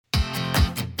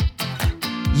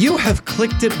You have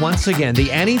clicked it once again.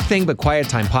 The Anything But Quiet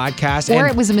Time podcast. Or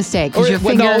it was a mistake. Your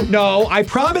finger... No, I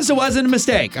promise it wasn't a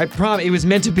mistake. I promise it was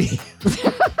meant to be.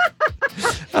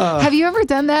 Have you ever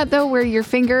done that, though, where your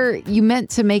finger, you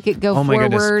meant to make it go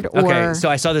forward? Or... Okay, so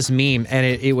I saw this meme, and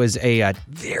it was a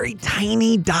very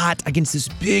tiny dot against this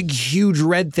big, huge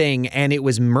red thing, and it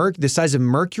was the size of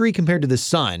Mercury compared to the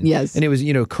sun. Yes. And it was,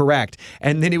 correct.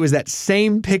 And then it was that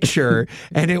same picture,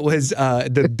 and it was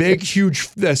the big, huge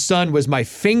sun was my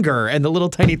finger, and the little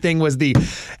tiny thing was the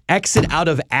exit out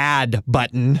of ad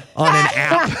button on an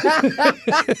app.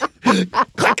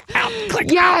 Click out, click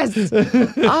out. Yes.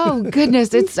 Oh,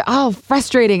 goodness. It's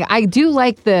frustrating. I do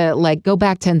like the go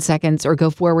back 10 seconds or go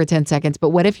forward 10 seconds. But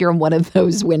what if you're in one of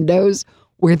those windows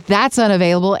where that's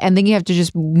unavailable and then you have to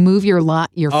just move your finger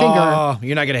you're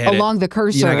not gonna hit along the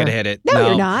cursor? You're not going to hit it. No,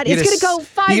 you're not. It's going to go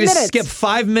 5 minutes. You're going to skip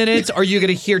 5 minutes or you're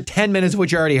going to hear 10 minutes of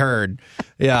what you already heard.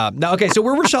 Yeah. No, okay, so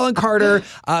we're Rochelle and Carter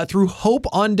through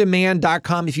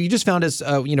hopeondemand.com. If you just found us,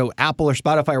 Apple or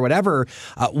Spotify or whatever,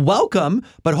 welcome.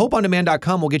 But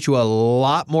hopeondemand.com will get you a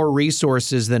lot more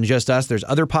resources than just us. There's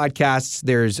other podcasts,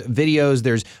 there's videos,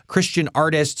 there's Christian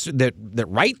artists that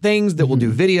write things, that will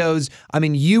do videos. I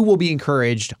mean, you will be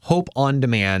encouraged.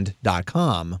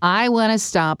 hopeondemand.com. I want to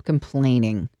stop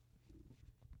complaining.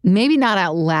 Maybe not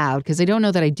out loud, because I don't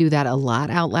know that I do that a lot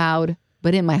out loud,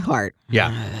 but in my heart.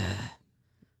 Yeah.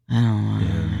 I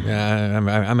don't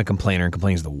know. I'm a complainer, and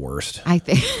complaining is the worst. I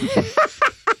think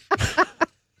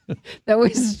that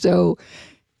was so.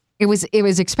 It was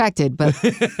expected, but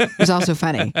it was also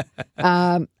funny.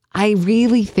 I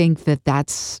really think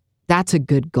that's a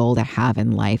good goal to have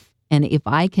in life, and if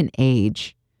I can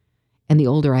age. And the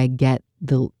older I get,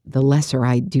 the lesser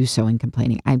I do so in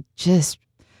complaining.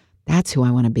 That's who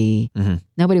I want to be. Mm-hmm.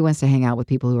 Nobody wants to hang out with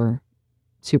people who are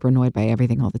super annoyed by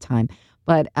everything all the time.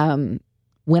 But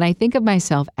when I think of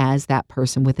myself as that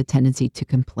person with a tendency to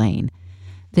complain,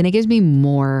 then it gives me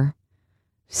more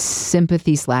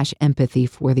sympathy/empathy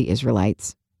for the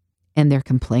Israelites and their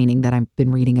complaining that I've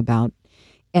been reading about.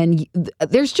 And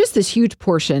there's just this huge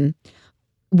portion.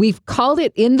 We've called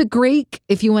it in the Greek,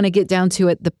 if you want to get down to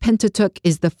it, the Pentateuch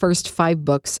is the first 5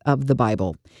 books of the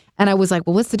Bible. And I was like,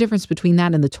 well, what's the difference between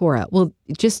that and the Torah? Well,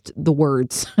 just the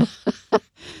words.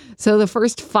 So the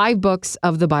first 5 books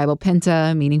of the Bible,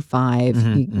 Penta meaning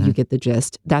 5, you get the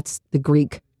gist. That's the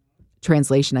Greek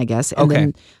translation, I guess. And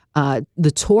then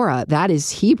the Torah, that is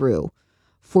Hebrew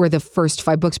for the first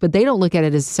 5 books, but they don't look at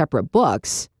it as separate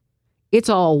books. It's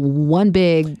all one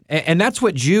big... And that's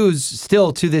what Jews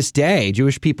still to this day,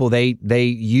 Jewish people, they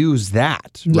use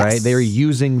that, right? Yes. They're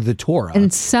using the Torah.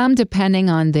 And some, depending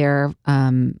on their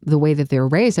the way that they're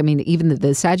raised, I mean, even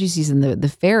the Sadducees and the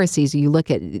Pharisees, you look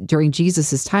at during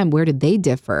Jesus' time, where did they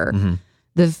differ? Mm-hmm.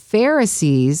 The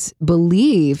Pharisees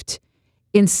believed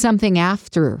in something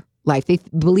after life. They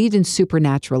believed in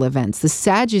supernatural events. The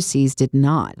Sadducees did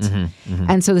not. Mm-hmm. Mm-hmm.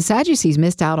 And so the Sadducees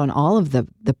missed out on all of the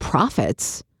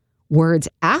prophets' words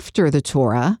after the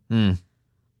Torah.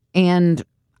 And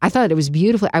I thought it was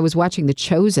beautiful. I was watching The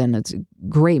Chosen. It's a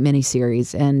great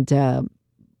miniseries. And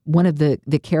one of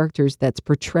the characters that's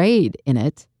portrayed in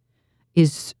it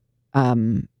is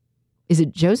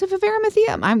it Joseph of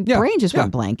Arimathea? My brain just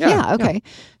went blank. Yeah, okay.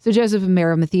 Yeah. So Joseph of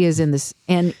Arimathea is in this.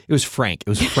 And it was Frank. It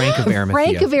was Frank of Arimathea.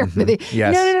 Frank of Arimathea. Mm-hmm.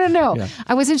 Yes. No. Yeah.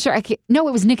 I wasn't sure. No,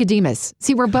 it was Nicodemus.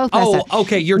 See, we're both messed up.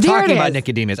 Okay. You're talking about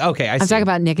Nicodemus. Okay, I see. I'm talking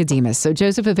about Nicodemus. So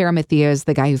Joseph of Arimathea is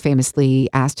the guy who famously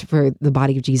asked for the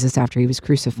body of Jesus after he was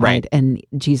crucified, right, and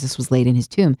Jesus was laid in his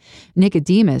tomb.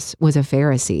 Nicodemus was a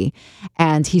Pharisee,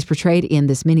 and he's portrayed in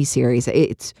this miniseries.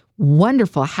 It's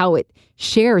wonderful how it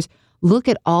shares. Look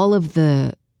at all of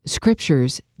the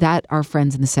scriptures that our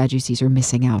friends in the Sadducees are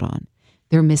missing out on.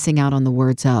 They're missing out on the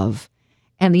words of.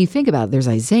 And you think about it, there's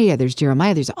Isaiah, there's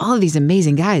Jeremiah, there's all of these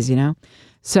amazing guys,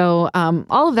 So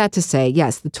all of that to say,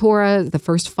 yes, the Torah, the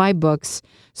first 5 books,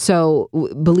 so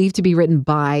believed to be written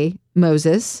by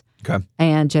Moses. Okay.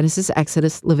 And Genesis,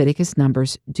 Exodus, Leviticus,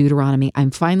 Numbers, Deuteronomy.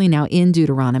 I'm finally now in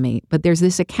Deuteronomy. But there's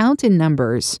this account in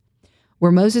Numbers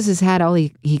where Moses has had all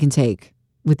he can take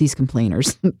with these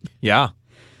complainers. Yeah.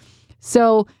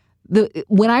 So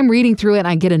when I'm reading through it and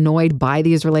I get annoyed by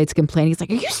the Israelites complaining, it's like,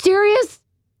 are you serious?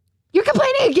 You're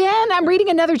complaining again? I'm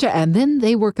reading another chapter. And then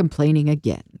they were complaining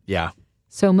again. Yeah.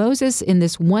 So Moses, in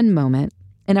this one moment,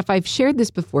 and if I've shared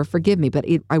this before, forgive me, but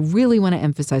I really want to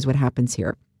emphasize what happens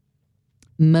here.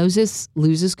 Moses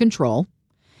loses control.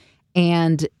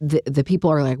 And the people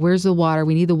are like, where's the water?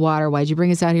 We need the water. Why'd you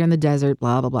bring us out here in the desert?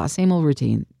 Blah, blah, blah. Same old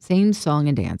routine. Same song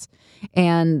and dance.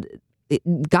 And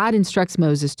God instructs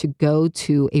Moses to go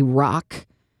to a rock,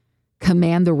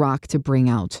 command the rock to bring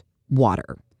out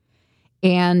water.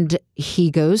 And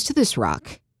he goes to this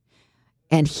rock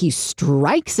And he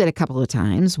strikes it a couple of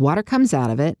times. Water comes out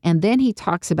of it. And then he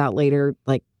talks about later,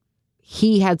 like,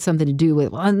 he had something to do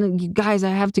with, well, you guys, I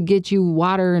have to get you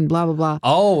water and blah, blah, blah.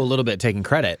 Oh, a little bit taking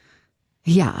credit.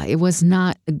 Yeah, it was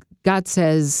not. God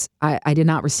says, I did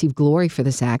not receive glory for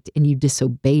this act, and you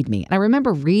disobeyed me. And I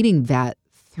remember reading that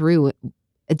through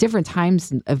at different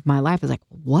times of my life. I was like,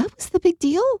 what was the big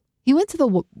deal? He went to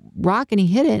the rock and he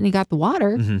hit it and he got the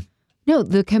water. Mm-hmm. No,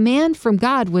 the command from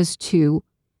God was to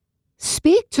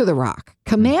speak to the rock,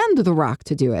 command the rock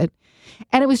to do it.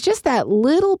 And it was just that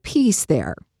little piece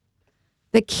there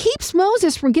that keeps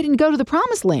Moses from getting to go to the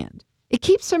promised land. It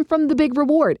keeps him from the big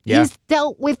reward. Yeah. He's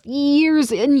dealt with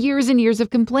years and years and years of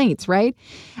complaints, right?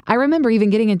 I remember even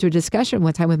getting into a discussion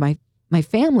one time with my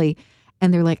family,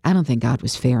 and they're like, I don't think God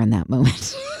was fair in that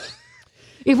moment.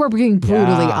 If we're being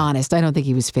brutally honest, I don't think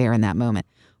he was fair in that moment.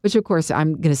 Which, of course,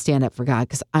 I'm going to stand up for God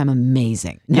because I'm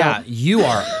amazing. No. Yeah, you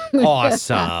are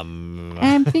awesome.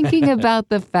 I'm thinking about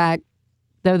the fact,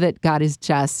 though, that God is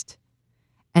just,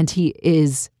 and he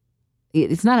is,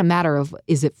 it's not a matter of,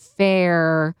 is it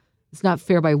fair? It's not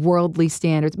fair by worldly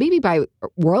standards. Maybe by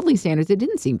worldly standards, it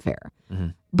didn't seem fair. Mm-hmm.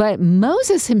 But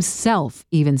Moses himself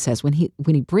even says, when he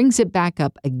brings it back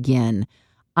up again,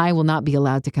 I will not be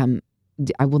allowed to go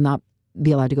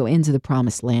into the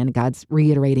promised land. God's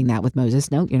reiterating that with Moses.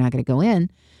 No, you're not going to go in.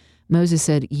 Moses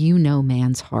said, you know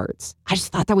man's hearts. I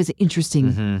just thought that was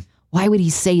interesting. Mm-hmm. Why would he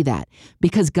say that?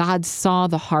 Because God saw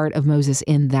the heart of Moses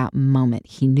in that moment.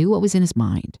 He knew what was in his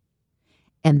mind.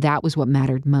 And that was what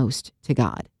mattered most to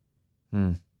God.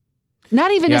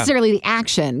 Not even necessarily the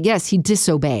action. Yes, he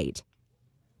disobeyed.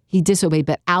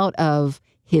 But out of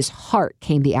his heart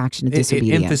came the action of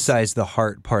disobedience. It emphasized the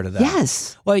heart part of that.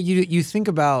 Yes. Well, you think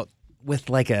about with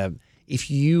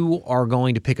if you are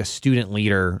going to pick a student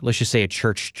leader, let's just say a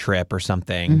church trip or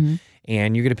something, mm-hmm.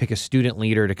 and you're going to pick a student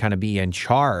leader to kind of be in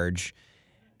charge,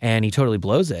 and he totally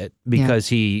blows it because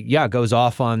he goes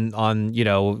off on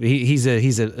he's a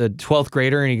 12th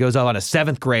grader and he goes off on a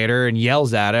 7th grader and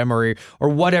yells at him or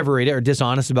whatever it is, or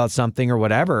dishonest about something or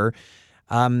whatever.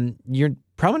 You're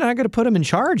probably not going to put him in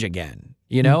charge again,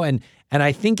 mm-hmm. And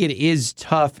I think it is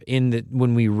tough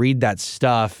when we read that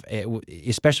stuff,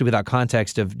 especially without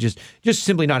context of just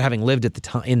simply not having lived at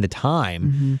in the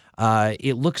time. Mm-hmm.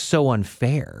 It looks so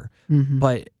unfair. Mm-hmm.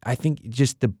 But I think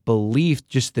just the belief,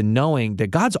 just the knowing that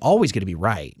God's always going to be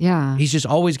right. Yeah, he's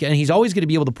always going to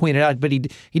be able to point it out. But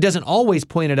he doesn't always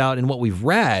point it out in what we've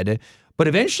read. But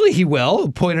eventually he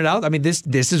will point it out. I mean, this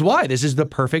is why. This is the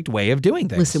perfect way of doing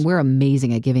things. Listen, we're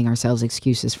amazing at giving ourselves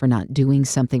excuses for not doing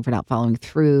something, for not following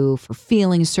through, for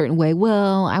feeling a certain way.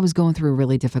 Well, I was going through a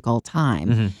really difficult time.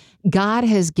 Mm-hmm. God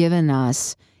has given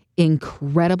us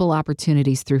incredible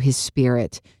opportunities through his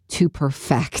Spirit to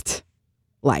perfect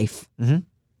life.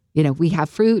 Mm-hmm. We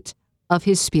have fruit of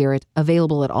his Spirit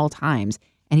available at all times,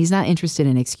 and he's not interested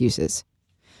in excuses.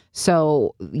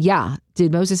 So,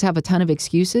 did Moses have a ton of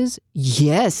excuses?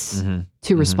 Yes. Mm-hmm.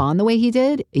 To respond the way he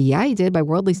did? Yeah, he did by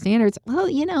worldly standards. Well,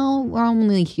 we're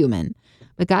only human.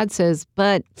 But God says,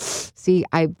 but see,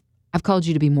 I've called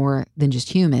you to be more than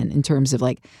just human in terms of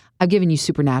I've given you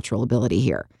supernatural ability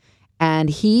here. And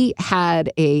he had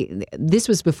this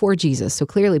was before Jesus. So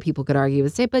clearly people could argue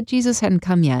and say, but Jesus hadn't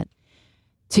come yet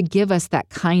to give us that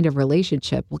kind of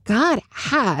relationship. Well, God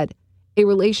had a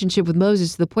relationship with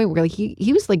Moses to the point where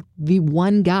he was like the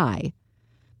one guy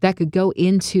that could go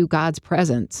into God's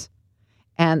presence.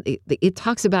 And it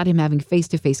talks about him having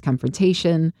face-to-face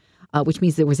confrontation, which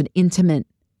means there was an intimate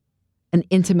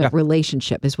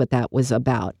relationship is what that was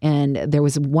about. And there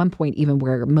was one point even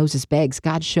where Moses begs,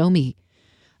 God, show me.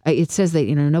 It says that,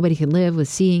 nobody can live with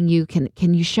seeing you. Can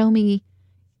you show me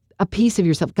a piece of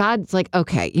yourself? God's like,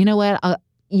 okay, you know what?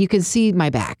 You can see my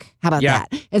back. How about that?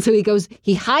 And so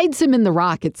he hides him in the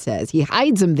rock, it says. He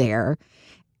hides him there.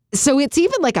 So it's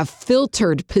even like a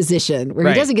filtered position where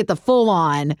he doesn't get the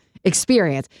full-on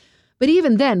experience. But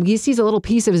even then, he sees a little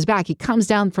piece of his back. He comes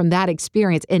down from that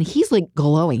experience, and he's like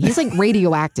glowing. He's like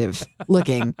radioactive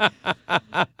looking.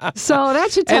 So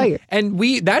that should tell you. And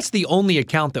that's the only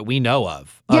account that we know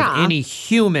of any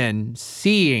human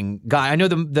seeing God. I know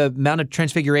the Mount of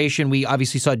Transfiguration, we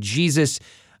obviously saw Jesus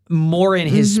more in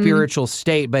his spiritual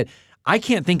state, but I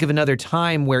can't think of another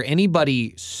time where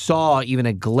anybody saw even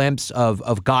a glimpse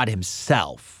of God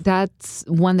himself. That's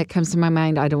one that comes to my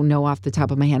mind. I don't know off the top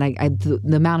of my head.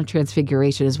 The Mount of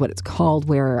Transfiguration is what it's called,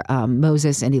 where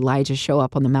Moses and Elijah show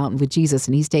up on the mountain with Jesus,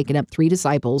 and he's taken up 3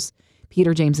 disciples,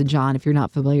 Peter, James, and John. If you're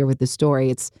not familiar with the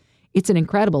story, it's an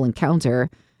incredible encounter.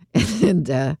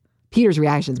 And Peter's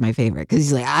reaction is my favorite because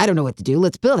he's like, I don't know what to do.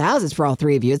 Let's build houses for all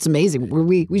 3 of you. It's amazing.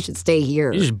 We should stay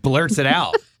here. He just blurts it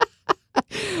out.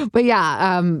 But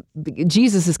yeah,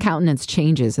 Jesus' countenance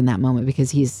changes in that moment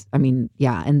because and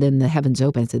then the heavens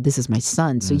open and said, "This is my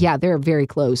son." So yeah, they're very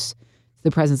close to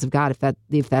the presence of God.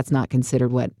 If that's not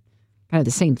considered what kind of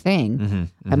the same thing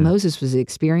that Moses was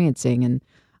experiencing,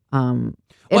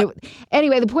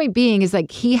 anyway, the point being is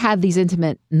like he had these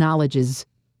intimate knowledges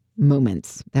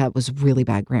moments. That was really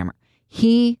bad grammar.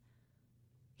 He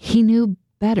knew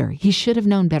better. He should have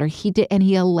known better. He did, and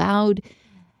he allowed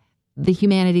the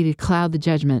humanity to cloud the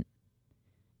judgment.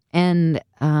 And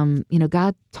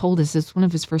God told us, it's one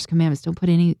of his first commandments, don't put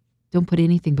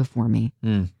anything before me.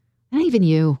 Not even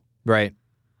you. Right.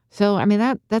 So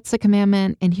that's a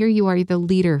commandment, and here you are, you're the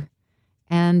leader.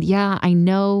 And yeah, I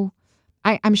know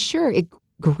I'm sure it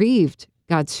grieved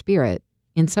God's spirit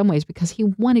in some ways because he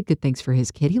wanted good things for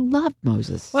his kid. He loved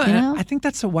Moses. Well, I think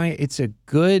that's why this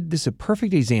is a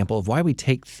perfect example of why we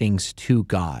take things to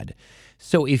God.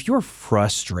 So if you're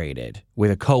frustrated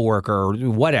with a coworker or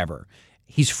whatever,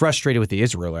 he's frustrated with the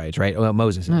Israelites, right? Well,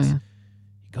 Moses is. Yeah.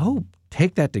 Go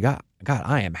take that to God. God,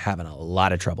 I am having a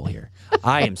lot of trouble here.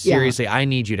 I am seriously, I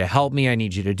need you to help me. I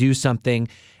need you to do something.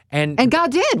 And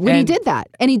God did when he did that.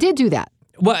 And he did do that.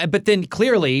 Well, but then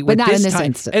clearly, but not in this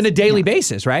instance, on a daily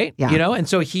basis, right? Yeah. And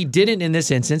so he didn't in this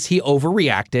instance. He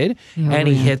overreacted, and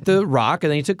he hit the rock,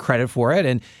 and then he took credit for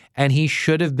it, and he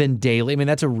should have been daily. I mean,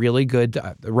 that's a really good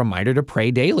reminder to pray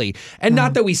daily, and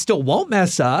not that we still won't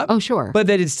mess up. Oh, sure, but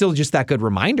that it's still just that good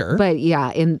reminder. But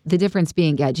yeah, and the difference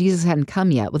being, Jesus hadn't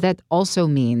come yet. Well, that also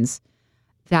means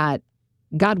that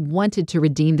God wanted to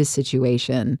redeem the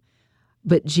situation.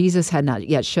 But Jesus had not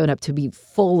yet shown up to be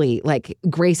fully, like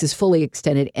grace is fully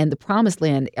extended. And the promised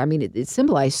land, it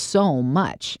symbolized so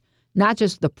much, not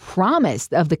just the promise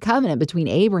of the covenant between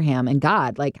Abraham and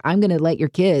God. Like, I'm going to let your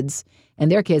kids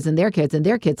and their kids and their kids and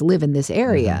their kids live in this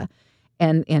area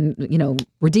and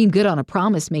redeem good on a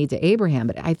promise made to Abraham.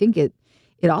 But I think it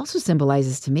also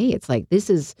symbolizes to me, it's like, this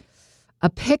is a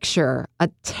picture, a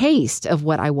taste of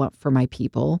what I want for my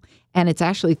people. And it's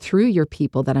actually through your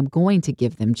people that I'm going to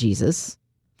give them Jesus.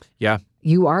 Yeah.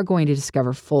 You are going to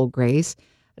discover full grace.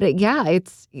 But yeah,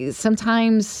 it's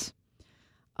sometimes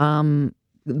the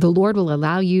Lord will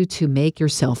allow you to make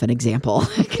yourself an example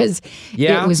because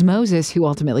it was Moses who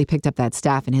ultimately picked up that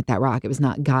staff and hit that rock. It was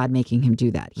not God making him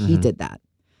do that. He did that.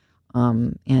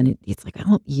 And it's like,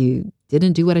 you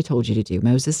didn't do what I told you to do,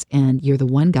 Moses. And you're the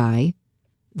one guy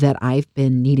that I've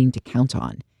been needing to count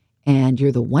on. And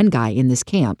you're the one guy in this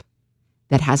camp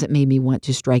that hasn't made me want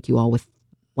to strike you all with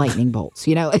lightning bolts.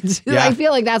 I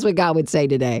feel like that's what God would say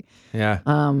today. Yeah.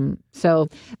 So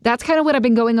that's kind of what I've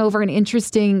been going over and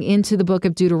interesting into the book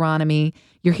of Deuteronomy.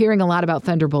 You're hearing a lot about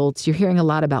thunderbolts. You're hearing a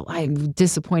lot about, I'm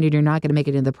disappointed you're not going to make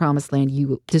it into the promised land.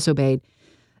 You disobeyed.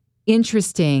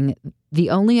 Interesting.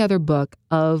 The only other book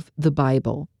of the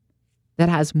Bible that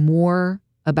has more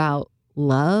about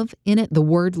love in it, the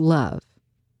word love,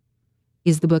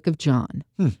 is the book of John.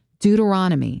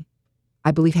 Deuteronomy,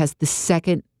 I believe, has the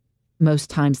second most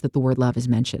times that the word love is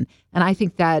mentioned. And I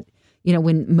think that,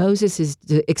 when Moses is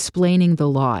explaining the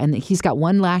law, and he's got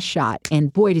one last shot,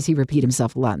 and boy, does he repeat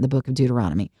himself a lot in the book of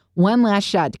Deuteronomy. One last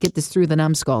shot to get this through the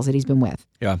numbskulls that he's been with.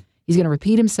 Yeah. He's going to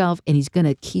repeat himself, and he's going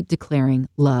to keep declaring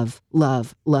love,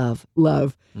 love, love,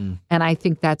 love. And I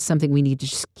think that's something we need to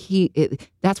just keep.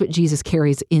 That's what Jesus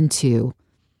carries into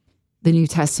the New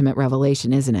Testament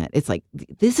revelation, isn't it? It's like,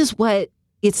 this is what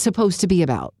it's supposed to be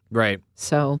about. Right.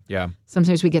 So yeah,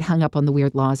 sometimes we get hung up on the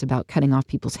weird laws about cutting off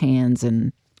people's hands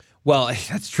and. Well,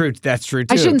 that's true. That's true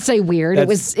too. I shouldn't say weird. It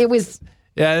was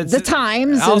the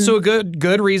times. Also a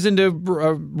good reason to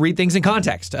read things in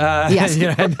context. Yes.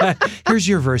 Here's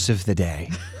your verse of the day.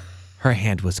 Her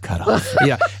hand was cut off.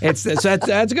 Yeah, that's a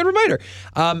good reminder.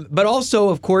 But also,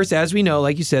 of course, as we know,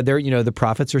 like you said, the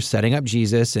prophets are setting up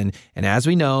Jesus, and as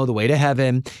we know, the way to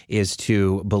heaven is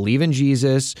to believe in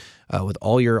Jesus with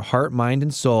all your heart, mind,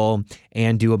 and soul,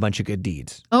 and do a bunch of good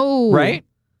deeds. Oh, right?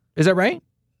 Is that right?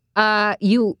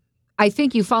 I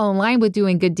think you fall in line with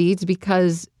doing good deeds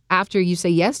because after you say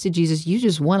yes to Jesus, you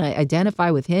just want to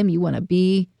identify with him. You want to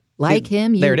be like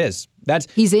him. There it is.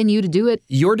 He's in you to do it.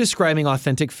 You're describing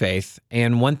authentic faith,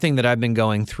 and one thing that I've been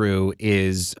going through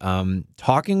is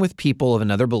talking with people of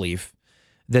another belief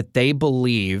that they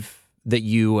believe that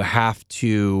you have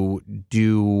to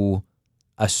do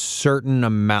a certain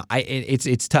amount.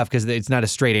 It's tough because it's not a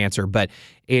straight answer, but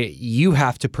you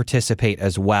have to participate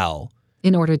as well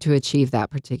in order to achieve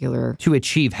that particular... To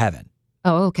achieve heaven.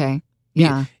 Oh, okay.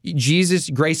 Yeah.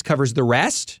 Jesus' grace covers the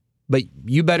rest, but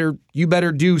you better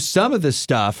do some of the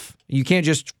stuff. You can't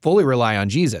just fully rely on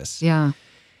Jesus. Yeah.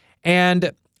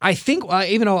 And I think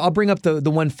I'll bring up the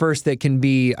one first that can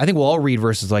be, I think we'll all read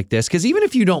verses like this, because even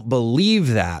if you don't believe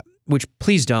that, which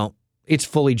please don't. It's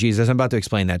fully Jesus. I'm about to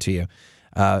explain that to you.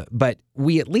 But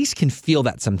we at least can feel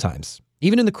that sometimes,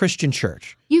 even in the Christian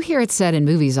church. You hear it said in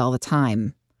movies all the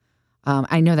time.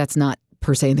 I know that's not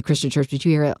per se in the Christian church, but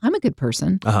you hear it, I'm a good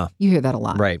person. You hear that a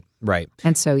lot. Right.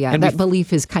 And so, and that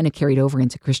belief is kind of carried over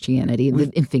into Christianity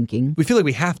in thinking. We feel like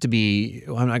we have to be,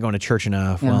 well, I'm not going to church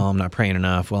enough. Yeah. Well, I'm not praying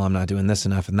enough. Well, I'm not doing this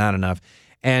enough and that enough.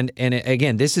 And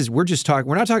again, we're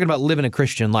not talking about living a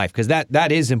Christian life, because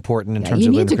that is important in terms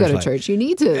of living a Christian life. You need to go to church. You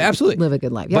need to absolutely live a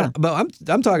good life. Yeah. But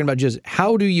I'm talking about just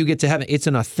how do you get to heaven? It's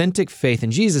an authentic faith in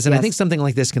Jesus. And I think something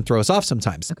like this can throw us off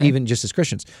sometimes, even just as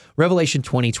Christians. Revelation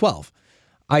 20:12.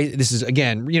 This is,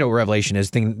 again, Revelation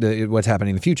is what's happening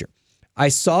in the future. I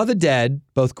saw the dead,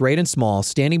 both great and small,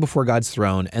 standing before God's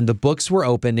throne, and the books were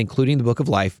opened, including the book of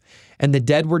life, and the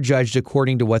dead were judged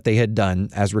according to what they had done,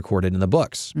 as recorded in the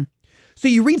books. So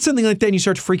you read something like that and you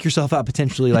start to freak yourself out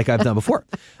potentially, like I've done before.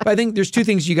 But I think there's two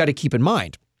things you got to keep in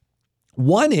mind.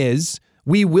 One is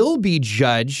we will be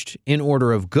judged in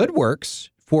order of good works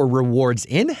for rewards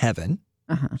in heaven.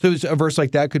 So a verse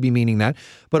like that could be meaning that.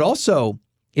 But also,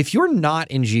 if you're not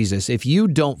in Jesus, if you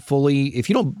don't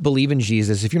believe in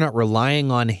Jesus, if you're not relying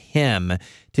on him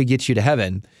to get you to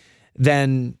heaven,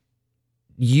 then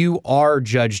you are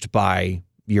judged by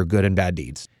your good and bad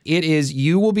deeds.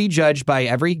 You will be judged by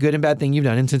every good and bad thing you've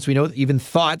done. And since we know that even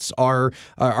thoughts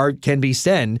can be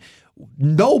sin,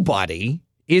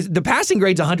 the passing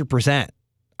grade's 100%.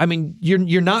 I mean,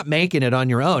 you're not making it on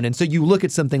your own. And so you look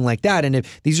at something like that, and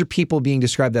if these are people being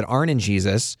described that aren't in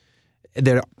Jesus,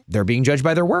 they're being judged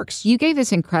by their works. You gave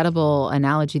this incredible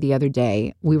analogy the other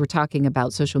day. We were talking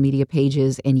about social media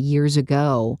pages, and years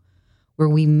ago, where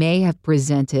we may have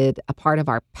presented a part of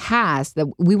our past that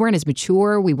we weren't as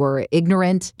mature, we were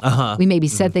ignorant, we maybe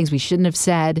said things we shouldn't have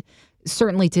said.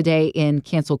 Certainly today in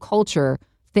cancel culture,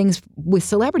 things with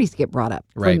celebrities get brought up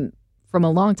from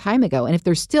a long time ago. And if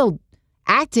they're still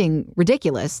acting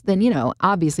ridiculous, then,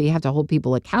 obviously you have to hold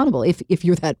people accountable if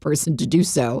you're that person to do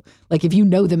so. Like if you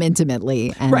know them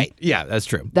intimately. And right. Yeah, that's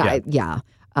true.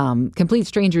 Complete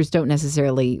strangers don't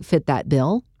necessarily fit that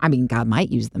bill. I mean, God might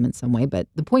use them in some way, but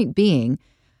the point being,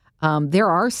 there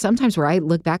are some times where I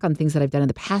look back on things that I've done in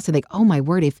the past and think, oh my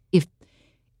word, if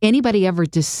anybody ever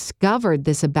discovered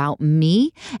this about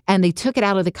me and they took it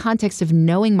out of the context of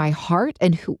knowing my heart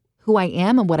and who I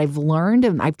am and what I've learned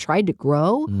and I've tried to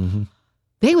grow,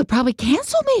 they would probably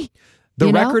cancel me.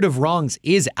 The record of wrongs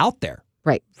is out there.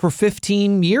 Right. For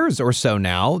 15 years or so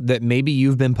now, that maybe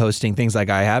you've been posting things like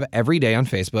I have every day on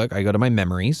Facebook. I go to my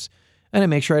memories and I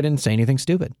make sure I didn't say anything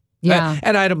stupid. Yeah.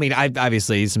 And I don't mean,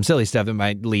 obviously some silly stuff that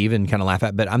might leave and kind of laugh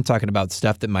at, but I'm talking about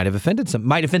stuff that might offend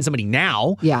somebody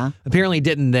now. Yeah. Apparently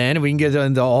didn't then. And we can get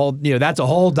into a whole, that's a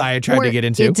whole diatribe to get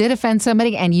into. It did offend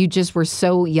somebody and you just were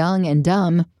so young and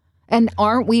dumb. And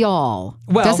aren't we all?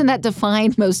 Well, doesn't that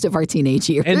define most of our teenage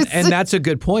years? And that's a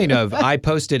good point of I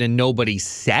posted and nobody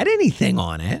said anything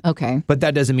on it. Okay. But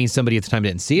that doesn't mean somebody at the time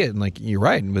didn't see it and you're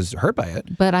right, and was hurt by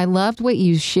it. But I loved what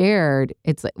you shared.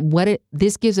 It's like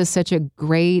this gives us such a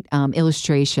great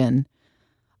illustration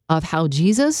of how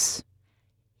Jesus,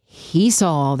 he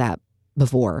saw all that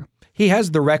before. He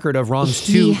has the record of wrongs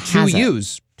to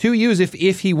use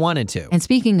if he wanted to. And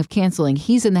speaking of canceling,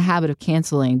 he's in the habit of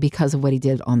canceling because of what he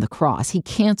did on the cross. He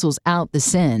cancels out the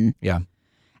sin. Yeah.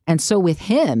 And so with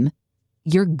him,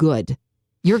 you're good.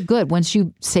 You're good once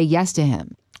you say yes to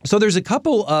him. So there's a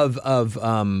couple of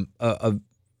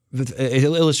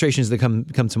illustrations that come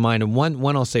to mind. And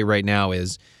one I'll say right now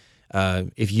is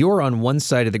if you're on one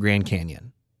side of the Grand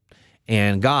Canyon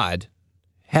and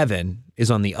heaven, is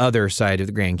on the other side of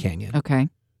the Grand Canyon. Okay.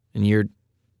 And you're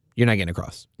not getting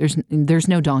across. There's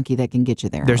no donkey that can get you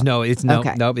there.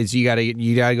 It's you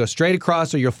gotta go straight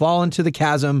across or you'll fall into the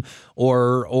chasm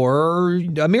or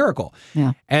a miracle.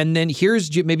 Yeah. And then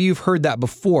maybe you've heard that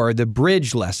before, the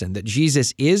bridge lesson, that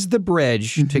Jesus is the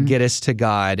bridge to get us to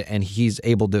God, and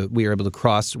we are able to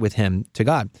cross with him to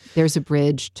God. There's a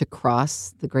bridge to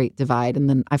cross the great divide, and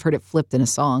then I've heard it flipped in a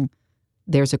song.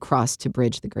 There's a cross to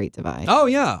bridge the great divide. Oh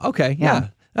yeah. Okay. Yeah.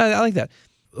 I like that.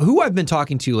 Who I've been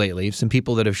talking to lately, some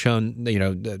people that have shown,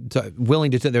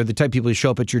 willing to, they're the type of people who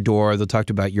show up at your door. They'll talk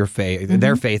about your faith,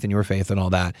 their faith and your faith and all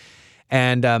that.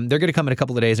 And they're going to come in a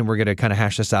couple of days and we're going to kind of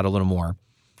hash this out a little more.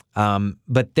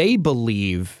 But they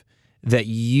believe that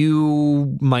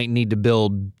you might need to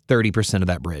build 30% of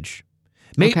that bridge.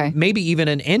 Maybe even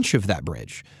an inch of that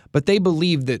bridge. But they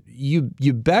believe that you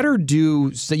better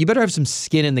have some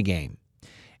skin in the game.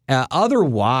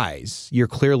 Otherwise, you're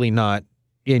clearly not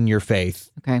in your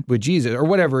faith with Jesus, or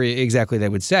whatever exactly they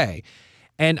would say.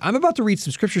 And I'm about to read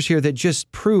some scriptures here that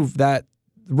just prove that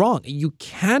wrong. You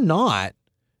cannot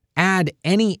add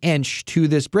any inch to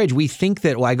this bridge. We think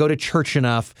that, well, I go to church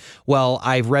enough. Well,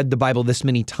 I've read the Bible this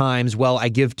many times. Well, I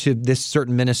give to this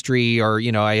certain ministry, or,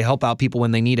 I help out people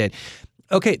when they need it.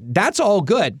 Okay, that's all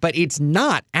good, but it's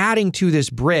not adding to this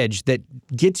bridge that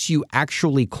gets you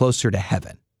actually closer to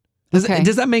heaven. Does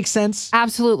that make sense?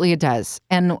 Absolutely, it does.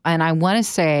 And I want to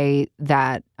say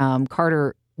that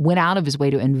Carter went out of his way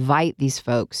to invite these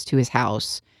folks to his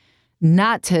house,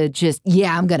 not to just,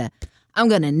 I'm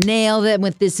gonna nail them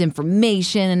with this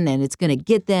information and it's gonna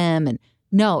get them. And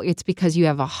no, it's because you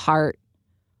have a heart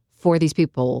for these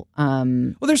people.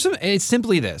 Well, it's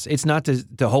simply this. It's not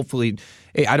to hopefully,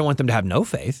 I don't want them to have no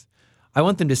faith. I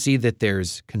want them to see that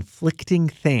there's conflicting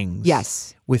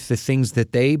things with the things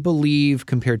that they believe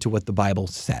compared to what the Bible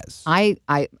says. I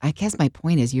guess my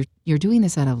point is you're doing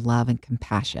this out of love and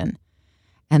compassion.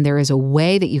 And there is a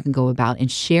way that you can go about in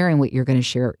sharing what you're going to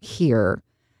share here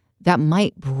that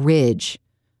might bridge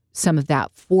some of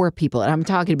that for people. And I'm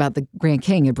talking about the Grand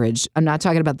Canyon Bridge. I'm not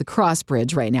talking about the Cross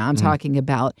Bridge right now. I'm talking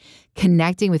about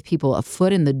connecting with people, a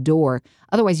foot in the door.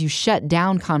 Otherwise, you shut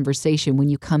down conversation when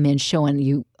you come in showing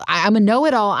you, I'm a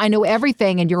know-it-all, I know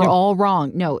everything, and you're all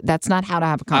wrong. No, that's not how to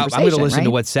have a conversation, I'm going to listen right?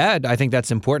 to what's said. I think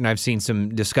that's important. I've seen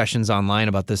some discussions online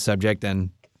about this subject,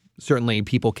 and certainly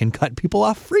people can cut people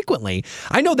off frequently.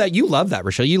 I know that you love that,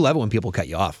 Rochelle. You love it when people cut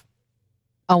you off.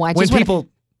 Oh, I when just people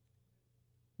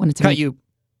wanted to cut you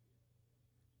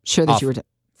sure that off. you were.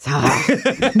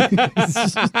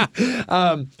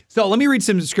 So let me read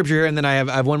some scripture here, and then I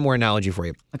have one more analogy for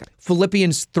you. Okay.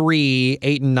 Philippians 3,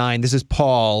 8 and 9. This is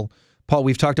Paul. Paul,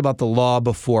 we've talked about the law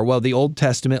before. Well, the Old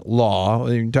Testament law.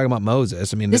 You're talking about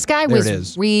Moses. I mean, this guy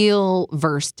was real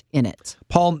versed in it.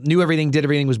 Paul knew everything, did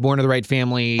everything, was born of the right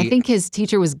family. I think his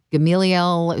teacher was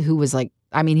Gamaliel, who was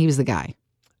he was the guy.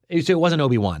 So it wasn't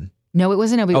Obi-Wan. No, it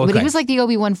wasn't Obi-Wan, but he was like the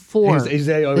Obi-Wan for he's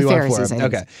the Obi-Wan Pharisees.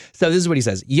 Okay, so this is what he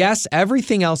says. Yes,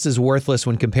 everything else is worthless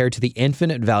when compared to the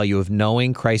infinite value of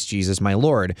knowing Christ Jesus, my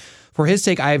Lord. For his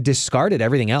sake, I have discarded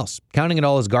everything else, counting it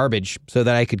all as garbage so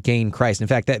that I could gain Christ. In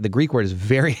fact, the Greek word is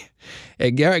very,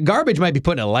 garbage might be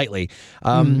putting it lightly,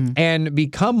 and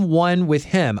become one with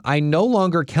him. I no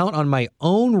longer count on my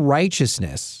own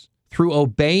righteousness through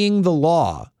obeying the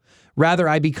law. Rather,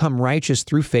 I become righteous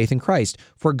through faith in Christ.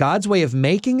 For God's way of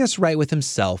making us right with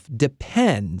himself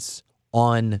depends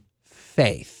on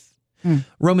faith.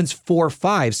 Romans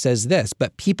 4:5 says this,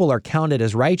 but people are counted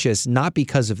as righteous not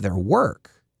because of their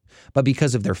work, but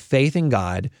because of their faith in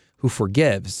God who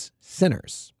forgives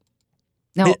sinners.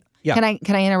 Now, can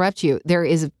I interrupt you? There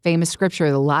is a famous scripture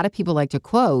that a lot of people like to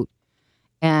quote,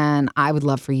 and I would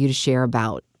love for you to share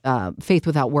about faith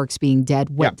without works being dead.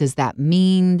 What does that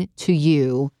mean to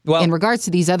you in regards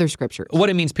to these other scriptures? What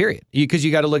it means, period. Because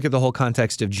you got to look at the whole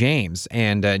context of James.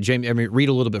 And James, read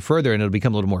a little bit further and it'll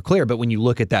become a little more clear. But when you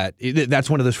look at that, that's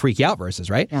one of those freaky out verses,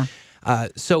 right? Yeah.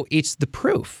 So it's the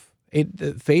proof.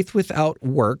 Faith without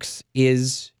works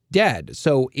is dead.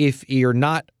 So if you're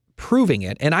not proving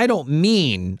it, and I don't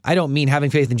mean having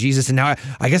faith in Jesus and now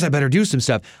I guess I better do some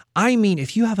stuff. I mean,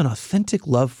 if you have an authentic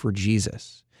love for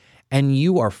Jesus, and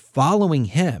you are following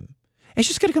him, it's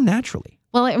just going to come naturally.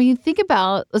 Well, I mean, think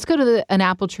about, let's go to an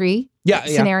apple tree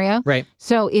scenario. Right.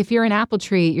 So if you're an apple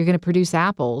tree, you're going to produce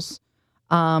apples.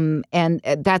 And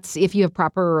that's if you have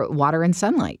proper water and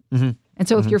sunlight. And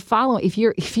so if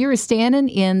you're standing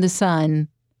in the sun,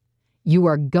 you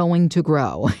are going to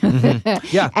grow.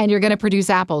 And you're going to produce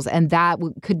apples. And that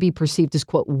could be perceived as,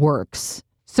 quote, works.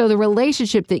 So the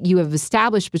relationship that you have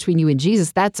established between you and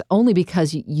Jesus, that's only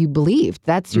because you believed.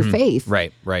 That's your faith.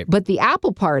 Right. But the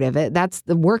apple part of it, that's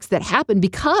the works that happen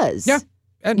because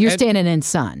you're standing in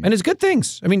sun. And it's good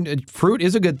things. I mean, fruit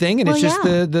is a good thing, and it's just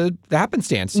the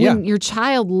happenstance. When your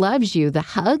child loves you, the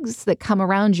hugs that come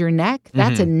around your neck,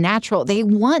 that's a natural. They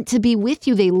want to be with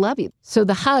you. They love you. So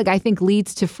the hug, I think,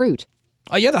 leads to fruit.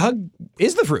 Oh, yeah, the hug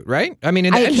is the fruit, right? I mean,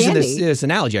 in this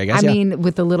analogy, I guess. I mean,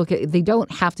 with the little kid, they don't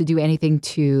have to do anything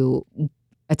to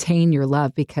attain your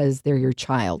love because they're your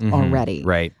child already.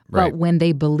 Right. But when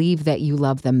they believe that you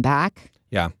love them back,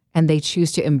 and they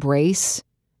choose to embrace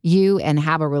you and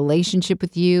have a relationship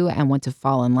with you and want to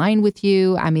fall in line with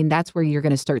you, I mean, that's where you're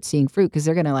going to start seeing fruit because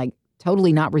they're going to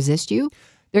totally not resist you.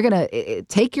 They're going to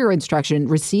take your instruction,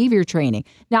 receive your training.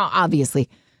 Now, obviously,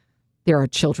 there are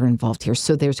children involved here,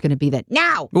 so there's going to be that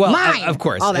mine. Of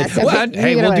course. All that stuff.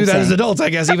 Hey, we'll do that as adults, I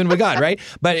guess, even with God, right?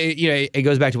 But it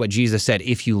goes back to what Jesus said: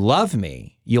 "If you love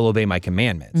me, you'll obey my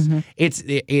commandments."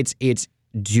 It's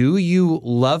do you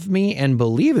love me and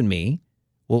believe in me?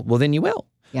 Well, then you will.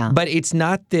 Yeah. But it's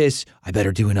not this, I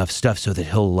better do enough stuff so that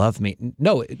he'll love me.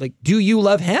 No, do you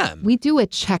love him? We do a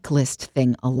checklist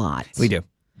thing a lot. We do.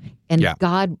 And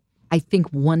God I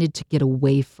think, wanted to get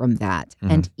away from that.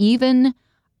 And even,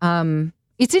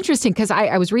 it's interesting because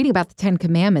I was reading about the Ten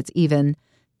Commandments even,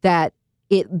 that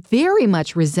it very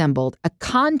much resembled a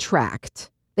contract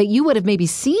that you would have maybe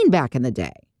seen back in the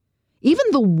day. Even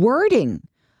the wording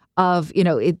of,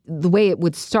 the way it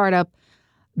would start up,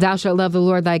 thou shalt love the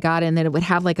Lord thy God, and then it would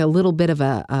have like a little bit of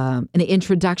an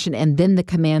introduction, and then the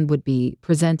command would be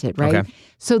presented, right? Okay.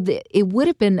 So it would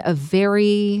have been a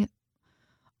very,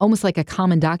 almost like a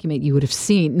common document you would have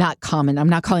seen. Not common, I'm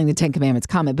not calling the Ten Commandments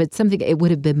common, but something it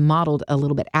would have been modeled a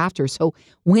little bit after. So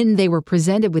when they were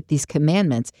presented with these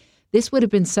commandments, this would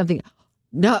have been something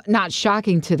not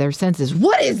shocking to their senses.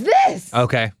 What is this?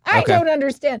 Okay. I don't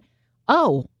understand.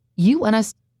 Oh, you want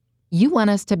us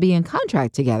to be in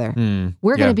contract together.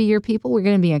 We're going to be your people. We're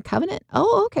going to be in covenant.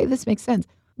 Oh, okay. This makes sense.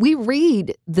 We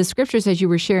read the scriptures, as you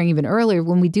were sharing even earlier.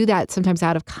 When we do that, sometimes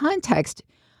out of context,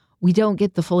 we don't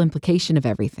get the full implication of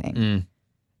everything.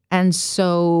 And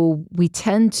so we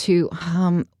tend to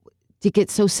get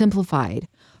so simplified.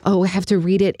 Oh, I have to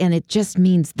read it and it just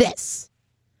means this.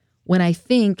 When I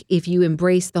think if you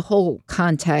embrace the whole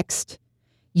context,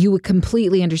 you would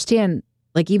completely understand,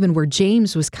 like even where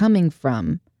James was coming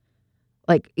from.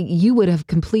 Like you would have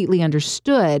completely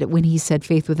understood when he said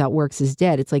faith without works is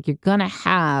dead. It's like you're going to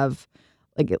have,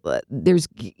 like there's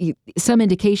some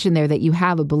indication there that you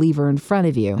have a believer in front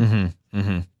of you.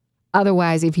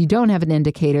 Otherwise, if you don't have an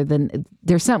indicator, then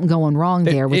there's something going wrong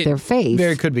there with their faith.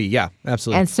 There could be, yeah,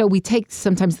 absolutely. And so we take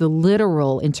sometimes the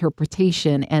literal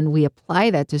interpretation and we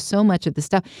apply that to so much of the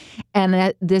stuff.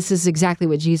 And this is exactly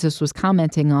what Jesus was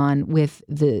commenting on with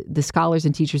the scholars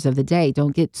and teachers of the day.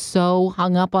 Don't get so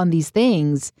hung up on these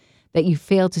things that you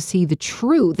fail to see the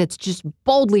truth that's just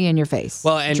boldly in your face.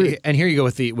 Well, and here you go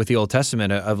with the Old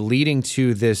Testament of leading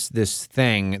to this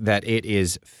thing that it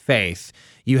is faith.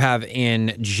 You have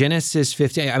in Genesis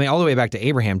 15, all the way back to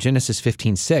Abraham, Genesis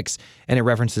 15:6, and it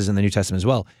references in the New Testament as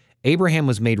well. Abraham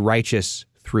was made righteous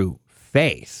through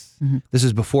faith. This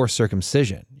is before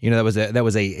circumcision. That was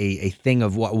a thing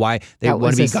of why they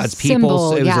want to be God's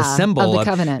people. It was a symbol of the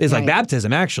covenant. It's like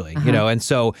baptism, actually. And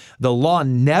so the law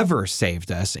never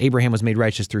saved us. Abraham was made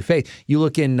righteous through faith. You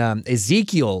look in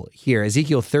Ezekiel here,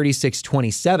 Ezekiel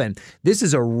 36:27. This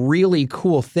is a really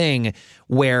cool thing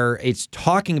where it's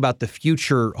talking about the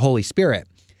future Holy Spirit.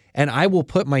 And I will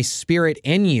put my spirit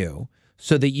in you,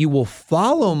 so that you will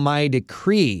follow my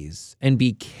decrees and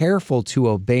be careful to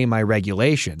obey my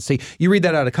regulations. See, you read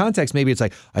that out of context, maybe it's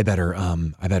like, I better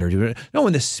do it. No,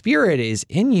 when the Spirit is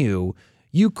in you,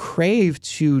 you crave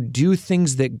to do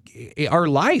things that are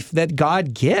life that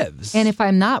God gives. And if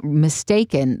I'm not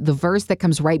mistaken, the verse that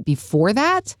comes right before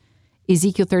that,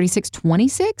 Ezekiel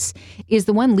 36:26, is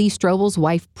the one Lee Strobel's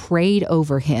wife prayed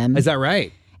over him. Is that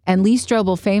right? And Lee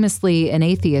Strobel, famously an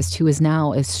atheist who is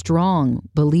now a strong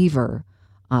believer,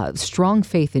 strong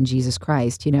faith in Jesus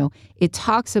Christ, it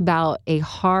talks about a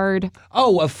hard...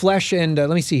 a flesh and, let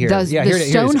me see here. The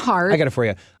stone heart. I got it for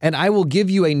you. And I will give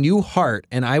you a new heart,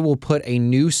 and I will put a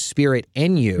new spirit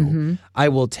in you. I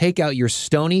will take out your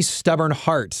stony, stubborn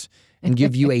heart and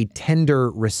give you a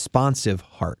tender, responsive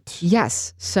heart.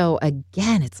 Yes. So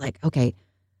again, it's like, okay,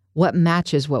 what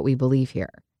matches what we believe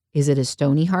here? Is it a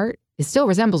stony heart? It still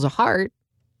resembles a heart,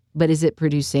 but is it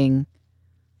producing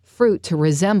fruit to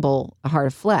resemble a heart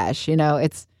of flesh?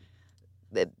 That's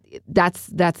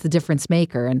the difference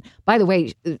maker. And by the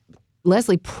way,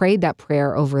 Leslie prayed that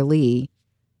prayer over Lee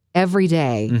every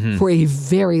day for a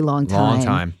very long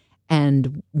time.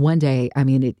 And one day,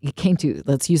 it came to,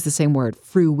 let's use the same word,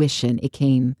 fruition. It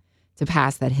came to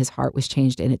pass that his heart was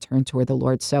changed and it turned toward the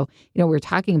Lord. So, we're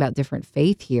talking about different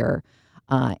faith here.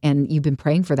 And you've been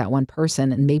praying for that one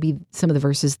person, and maybe some of the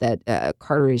verses that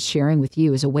Carter is sharing with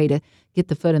you is a way to get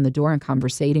the foot in the door and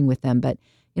conversating with them. But,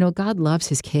 God loves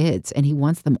his kids, and he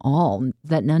wants them all,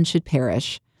 that none should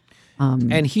perish.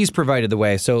 And he's provided the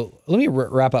way. So let me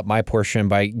wrap up my portion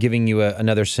by giving you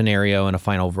another scenario and a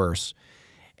final verse.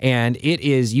 And it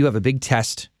is, you have a big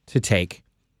test to take,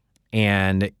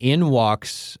 and in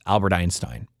walks Albert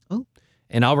Einstein. Oh.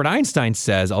 And Albert Einstein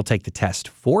says, I'll take the test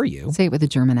for you. Say it with a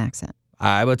German accent.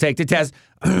 I will take the test.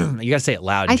 You got to say it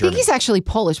loud in I German. think he's actually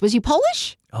Polish. Was he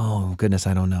Polish? Oh, goodness,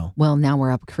 I don't know. Well, now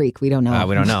we're up a creek. We don't know.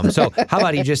 We don't know. So how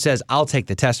about he just says, I'll take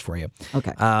the test for you.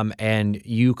 Okay. And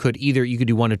you could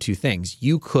do one of two things.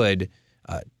 You could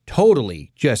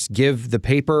totally just give the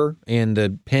paper and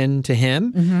the pen to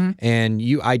him, and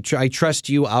I trust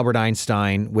you, Albert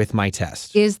Einstein, with my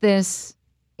test. Is this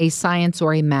a science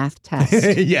or a math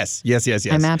test? Yes.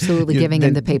 I'm absolutely giving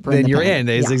him the paper and the pen. Then you're in.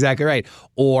 That's exactly right.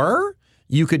 Or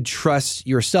you could trust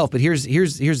yourself. But here's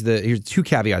two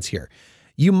caveats here.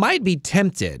 You might be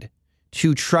tempted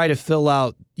to try to fill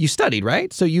out, you studied,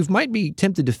 right? So you might be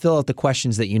tempted to fill out the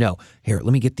questions that you know. Here,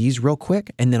 let me get these real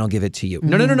quick and then I'll give it to you.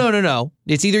 No.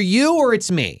 It's either you or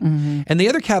it's me. And the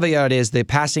other caveat is the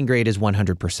passing grade is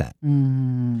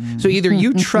 100%. So either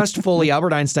you trust fully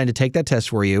Albert Einstein to take that test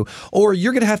for you, or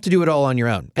you're going to have to do it all on your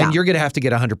own. And you're going to have to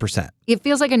get 100%. It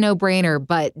feels like a no-brainer,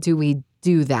 but do we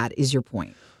do that is your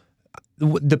point?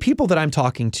 The people that I'm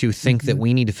talking to think that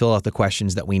we need to fill out the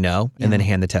questions that we know and then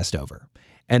hand the test over.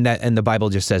 And the Bible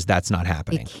just says that's not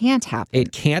happening. It can't happen.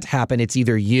 It can't happen. It's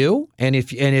either you, and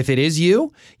if it is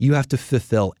you, you have to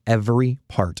fulfill every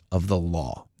part of the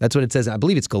law. That's what it says. I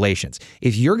believe it's Galatians.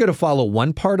 If you're going to follow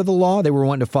one part of the law, they were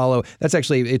wanting to follow.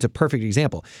 It's a perfect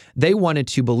example. They wanted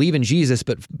to believe in Jesus,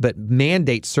 but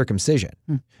mandate circumcision.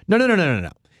 No.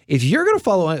 If you're going to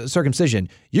follow circumcision,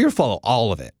 you're going to follow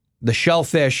all of it. The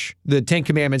shellfish, the 10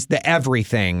 Commandments, the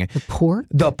everything.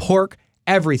 The pork,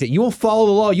 everything. You won't follow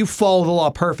the law. You follow the law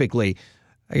perfectly.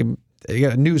 I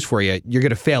got news for you. You're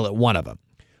going to fail at one of them.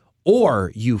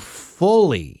 Or you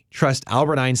fully trust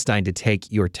Albert Einstein to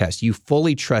take your test. You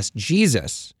fully trust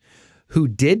Jesus, who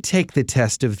did take the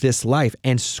test of this life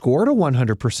and scored a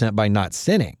 100% by not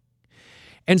sinning.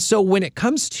 And so when it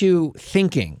comes to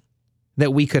thinking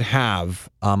that we could have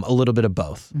a little bit of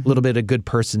both, a little bit of good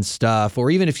person stuff, or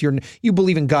even if you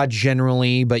believe in God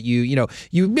generally, but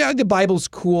the Bible's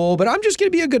cool, but I'm just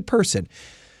going to be a good person.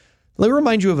 Let me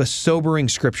remind you of a sobering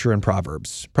scripture in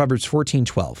Proverbs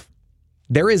 14:12.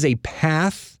 There is a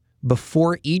path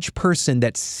before each person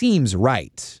that seems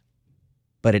right,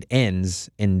 but it ends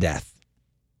in death.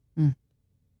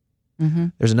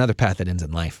 There's another path that ends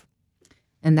in life.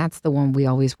 And that's the one we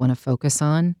always want to focus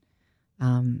on.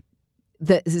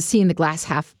 Seeing the glass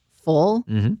half full,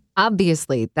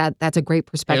 obviously that's a great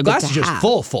perspective. The glass is just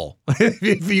full.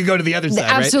 If you go to the other side,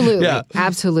 absolutely, right?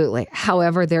 Absolutely.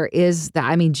 However, there is that.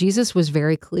 I mean, Jesus was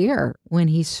very clear when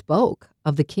he spoke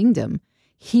of the kingdom.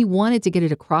 He wanted to get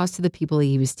it across to the people that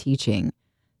he was teaching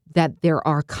that there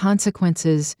are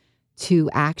consequences to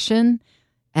action,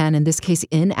 and in this case,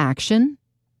 inaction.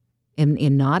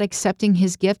 In not accepting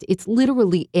his gift, it's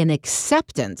literally an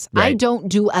acceptance. Right. I don't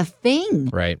do a thing.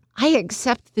 Right. I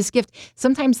accept this gift.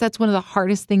 Sometimes that's one of the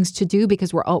hardest things to do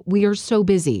because we are so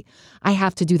busy. I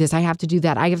have to do this. I have to do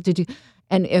that. I have to do,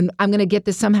 and I'm going to get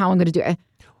this somehow. I'm going to do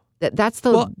it. That's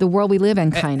the world we live in,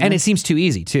 kind of. And it seems too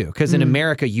easy too, because in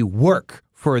America you work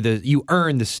you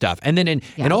earn the stuff, and then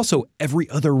and also every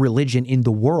other religion in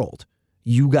the world.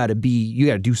 You got to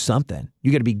do something.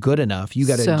 You got to be good enough. You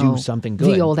got to do something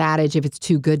good. The old adage, if it's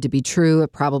too good to be true,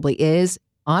 it probably is.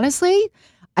 Honestly,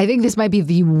 I think this might be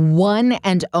the one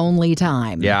and only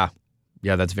time. Yeah,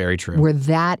 that's very true. Where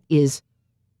that is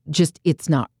just, it's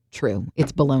not true.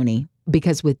 It's baloney.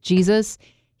 Because with Jesus,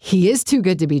 he is too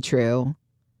good to be true.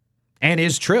 And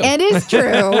is true. And is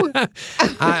true.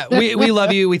 We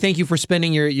love you. We thank you for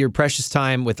spending your precious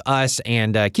time with us.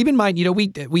 And keep in mind,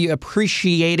 we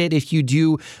appreciate it if you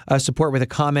do support with a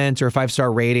comment or a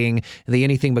 5-star rating. The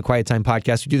Anything But Quiet Time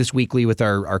podcast. We do this weekly with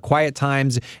our quiet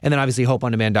times. And then obviously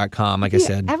hopeondemand.com, like I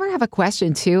said. Ever have a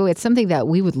question too? It's something that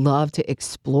we would love to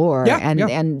explore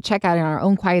and check out in our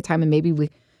own quiet time. And maybe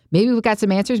we've got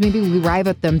some answers. Maybe we arrive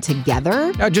at them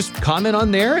together. Just comment on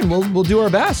there and we'll do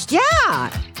our best.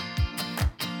 Yeah.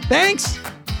 Thanks.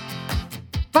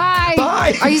 Bye.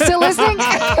 Bye. Are you still listening?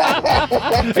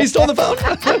 Are you still on the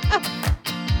phone?